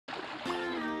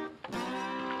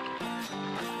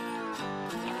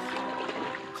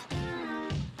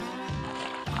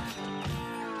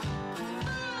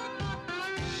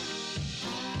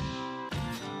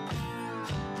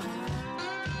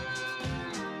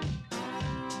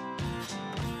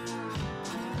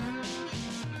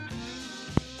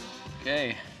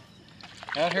Okay,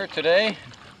 out here today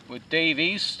with Dave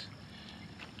East,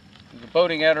 the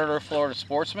boating editor of Florida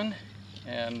Sportsman,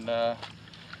 and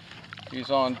he's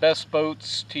on Best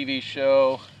Boats TV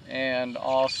show and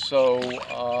also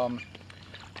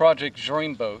Project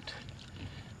Dreamboat.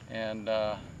 And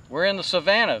we're in the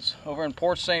Savannas over in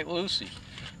Port St. Lucie.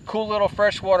 Cool little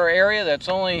freshwater area that's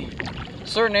only,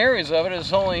 certain areas of it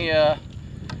is only,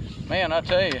 man, I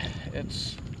tell you,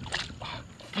 it's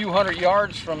few hundred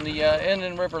yards from the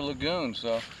Indian River Lagoon.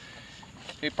 So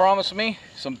he promised me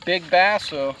some big bass,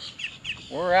 so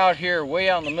we're out here way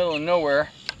out in the middle of nowhere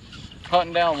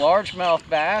hunting down largemouth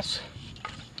bass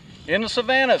in the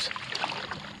Savannas.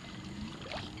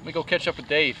 Let me go catch up with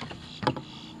Dave.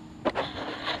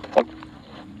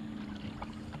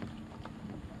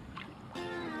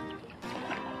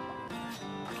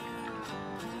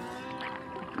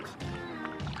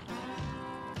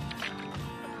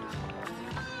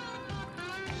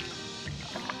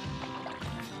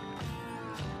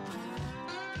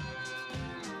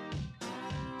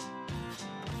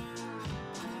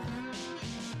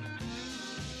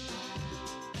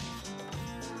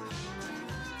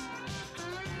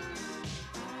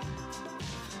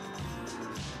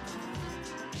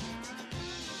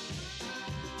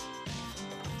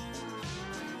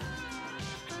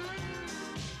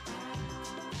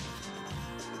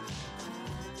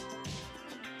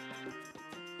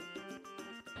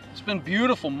 It's been a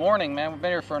beautiful morning, man. We've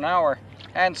been here for an hour.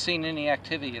 Hadn't seen any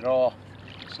activity at all.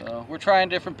 So we're trying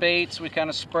different baits. We kind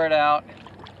of spread out.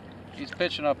 He's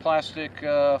pitching a plastic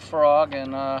frog,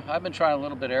 and I've been trying a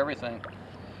little bit of everything.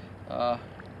 Right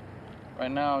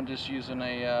now I'm just using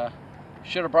a,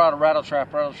 should have brought a rattle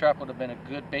trap. Rattle trap would have been a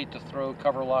good bait to throw,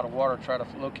 cover a lot of water, try to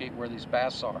locate where these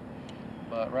bass are.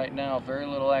 But right now, very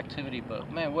little activity,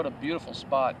 but man, what a beautiful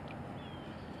spot.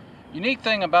 Unique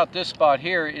thing about this spot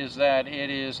here is that it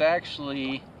is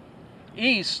actually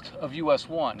east of US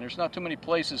 1. There's not too many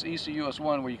places east of US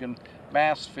 1 where you can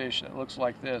bass fish that looks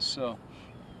like this. So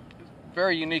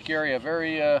very unique area,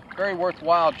 very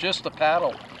worthwhile just to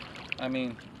paddle. I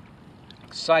mean,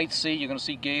 sightsee, you're going to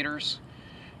see gators,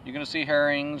 you're going to see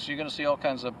herrings, you're going to see all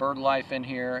kinds of bird life in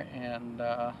here, and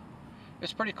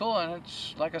it's pretty cool. And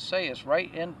it's, like I say, it's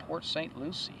right in Port St.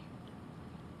 Lucie.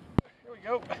 Here we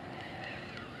go.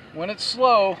 When it's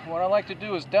slow, what I like to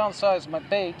do is downsize my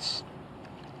baits.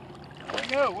 There we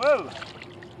go, whoa.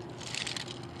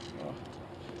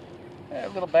 Yeah,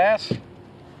 a little bass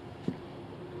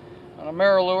on a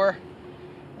mirror lure.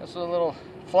 That's a little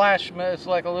flash, it's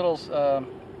like a little,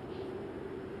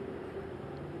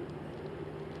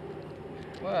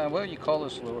 well, what do you call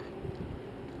this lure?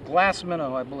 Glass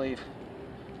minnow, I believe.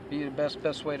 Be the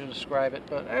best way to describe it.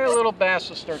 But a little bass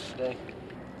to start today.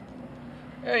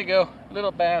 There you go,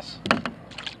 little bass.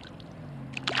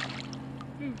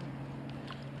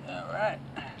 All right.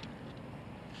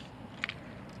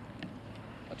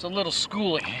 That's a little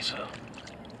schooling. So,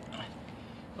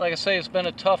 like I say, it's been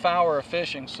a tough hour of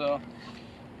fishing. So,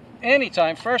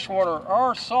 anytime, freshwater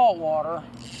or saltwater,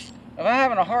 if I'm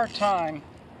having a hard time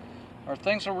or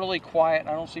things are really quiet,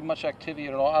 I don't see much activity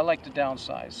at all, I like to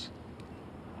downsize.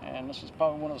 And this is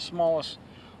probably one of the smallest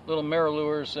little mirror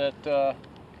lures that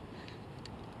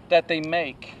they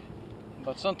make.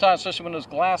 But sometimes, especially when there's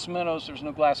glass minnows, there's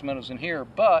no glass minnows in here,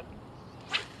 but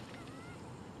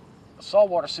a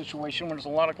saltwater situation when there's a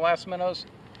lot of glass minnows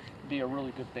would be a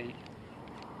really good bait.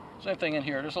 Same thing in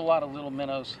here, there's a lot of little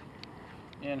minnows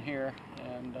in here,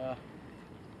 and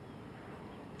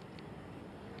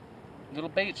little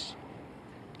baits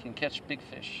can catch big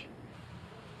fish.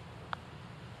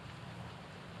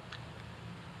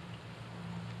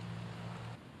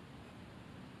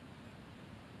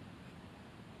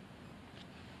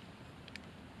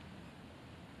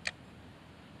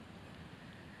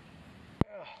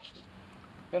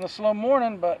 Been a slow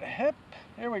morning, but hep,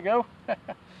 here we go.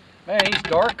 Man, he's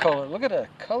dark colored. Look at the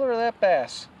color of that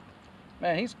bass.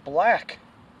 Man, he's black.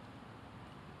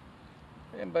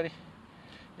 Hey, buddy.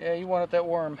 Yeah, you wanted that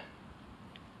worm.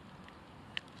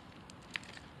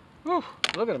 Whew,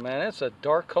 look at him, man. That's a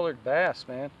dark colored bass,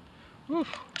 man. Whew.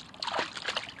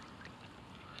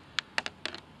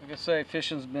 Like I say,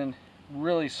 fishing's been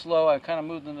really slow. I kind of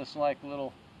moved in this like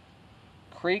little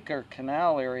creek or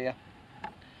canal area.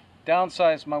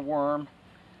 Downsized my worm.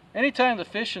 Anytime the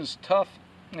fishing's tough,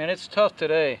 and it's tough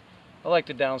today, I like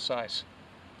to downsize.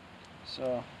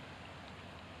 So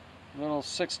Little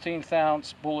 16th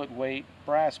ounce bullet weight,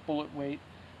 brass bullet weight.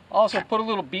 Also put a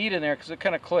little bead in there because it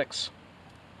kind of clicks.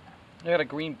 I got a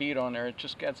green bead on there. It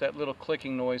just gets that little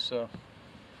clicking noise. So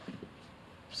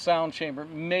sound chamber,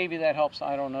 maybe that helps.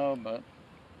 I don't know, but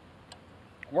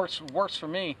works for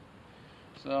me.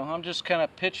 So I'm just kind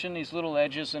of pitching these little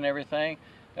edges and everything.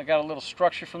 I got a little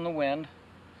structure from the wind,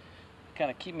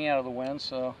 kind of keep me out of the wind,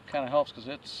 so kind of helps because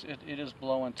it is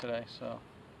blowing today. So,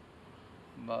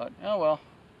 but oh well,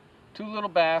 2 little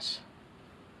bass.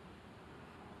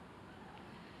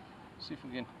 See if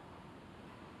we can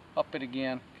up it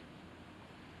again,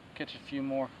 catch a few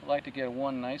more. I'd like to get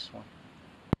one nice one.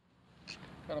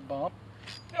 Got a bump.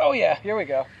 Oh yeah, here we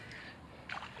go.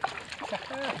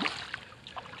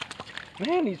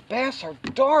 Man, these bass are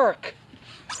dark.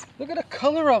 Look at the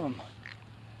color of them.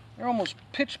 They're almost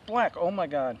pitch black. Oh my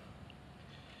God.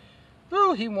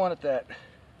 Ooh, he wanted that.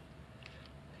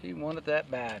 He wanted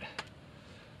that bad.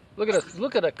 Look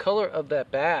at the color of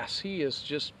that bass. He is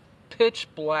just pitch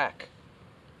black.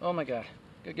 Oh my God.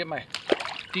 Gotta get my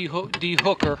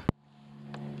de-hooker.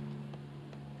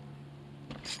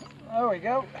 There we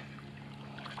go.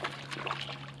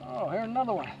 Oh, here's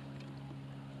another one.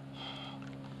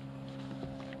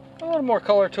 A little more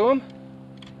color to them.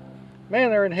 Man,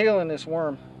 they're inhaling this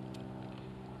worm.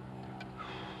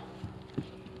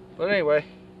 But anyway,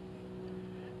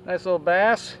 nice little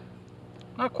bass.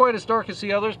 Not quite as dark as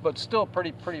the others, but still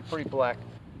pretty black.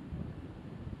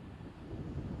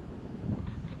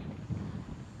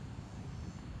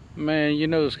 Man, you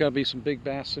know there's got to be some big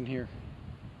bass in here.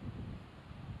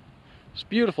 It's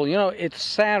beautiful. You know, it's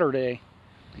Saturday,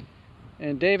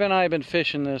 and Dave and I have been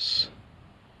fishing this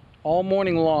all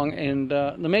morning long, and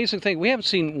the amazing thing, we haven't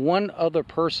seen one other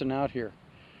person out here,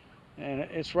 and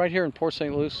it's right here in Port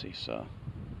St. Lucie. So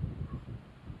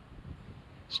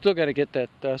still got to get that.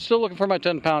 Still looking for my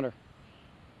 10-pounder.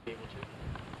 Able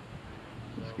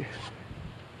to.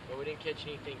 But we didn't catch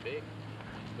anything big.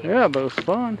 Yeah, but it was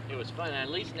fun. It was fun. And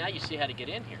at least now you see how to get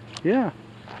in here. Yeah.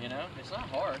 You know, it's not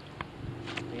hard.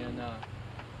 And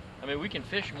I mean, we can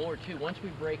fish more too. Once we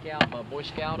break out Boy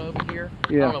Scout over here,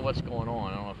 yeah. I don't know what's going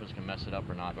on. I don't know if it's gonna mess it up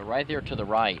or not. But right there to the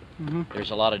right,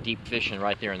 there's a lot of deep fishing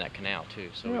right there in that canal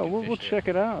too. So yeah, we'll check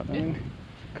it out. I mean, now,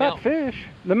 caught fish.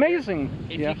 Amazing.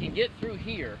 If you can get through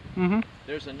here,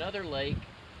 there's another lake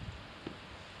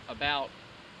about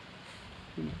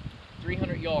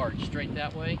 300 yards straight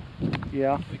that way.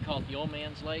 Yeah. We call it the Old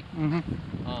Man's Lake.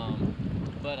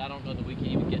 But I don't know that we can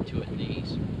even get to it in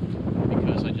these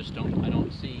because I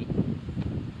don't see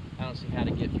how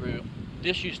to get through.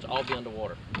 This used to all be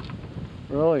underwater.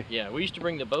 Really? Yeah, we used to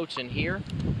bring the boats in here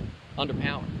under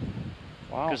power.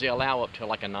 Wow. Because they allow up to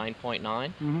like a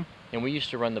 9.9. And we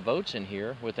used to run the boats in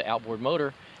here with the outboard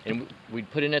motor, and we'd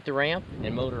put in at the ramp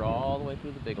and motor all the way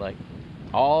through the big lake.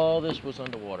 All this was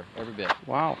underwater, every bit.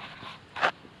 Wow.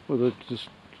 Was it just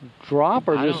drop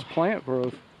or just plant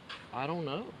growth? I don't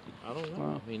know.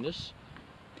 Wow. I mean,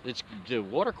 the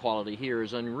water quality here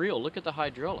is unreal. Look at the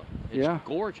hydrilla. It's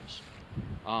gorgeous.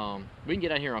 We can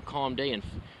get out here on a calm day, and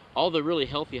all the really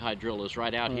healthy hydrilla is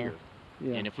right out here.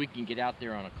 Yeah. And if we can get out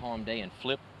there on a calm day and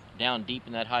flip down deep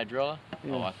in that hydrilla,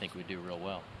 oh, I think we do real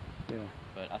well. Yeah.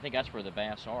 But I think that's where the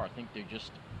bass are. I think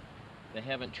they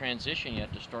haven't transitioned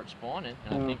yet to start spawning,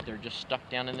 and I think they're just stuck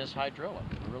down in this hydrilla.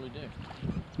 I really do.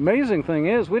 Amazing thing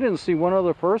is, we didn't see one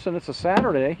other person. It's a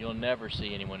Saturday. You'll never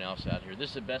see anyone else out here. This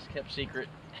is the best kept secret.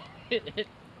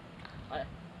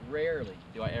 Rarely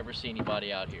do I ever see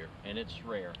anybody out here, and it's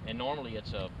rare. And normally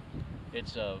it's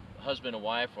a husband and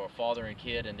wife or a father and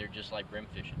kid, and they're just like brim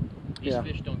fishing. These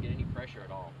fish don't get any pressure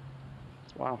at all.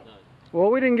 Wow. None. Well,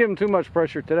 we didn't give them too much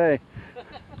pressure today.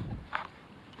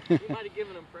 We might have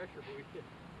given them pressure, but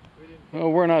we didn't. Oh,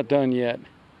 we're not done yet.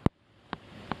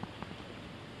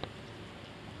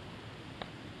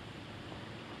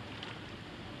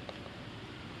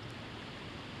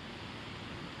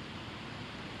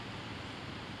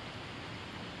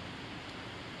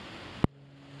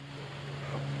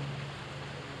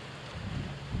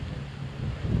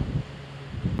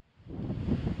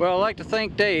 Well, I'd like to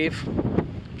thank Dave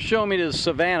for showing me the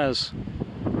Savannas.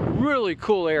 Really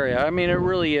cool area. I mean, it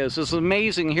really is. It's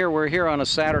amazing here. We're here on a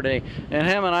Saturday, and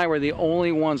him and I were the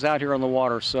only ones out here on the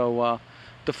water. So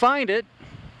to find it,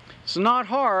 it's not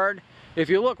hard. If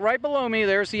you look right below me,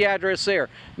 there's the address there.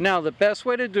 Now, the best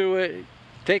way to do it,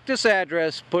 take this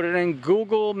address, put it in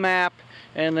Google Map,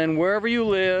 and then wherever you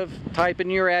live, type in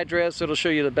your address. It'll show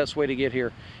you the best way to get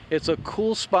here. It's a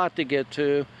cool spot to get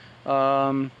to.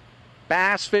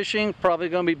 Bass fishing, probably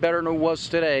going to be better than it was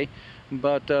today,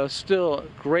 but still a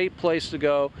great place to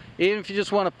go, even if you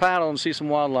just want to paddle and see some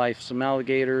wildlife, some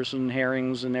alligators and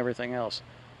herrings and everything else.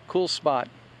 Cool spot.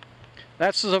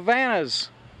 That's the Savannas.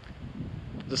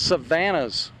 The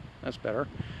Savannas. That's better.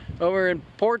 Over in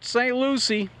Port St.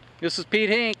 Lucie. This is Pete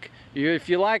Hink. If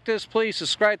you like this, please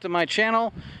subscribe to my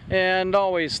channel. And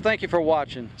always, thank you for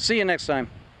watching. See you next time.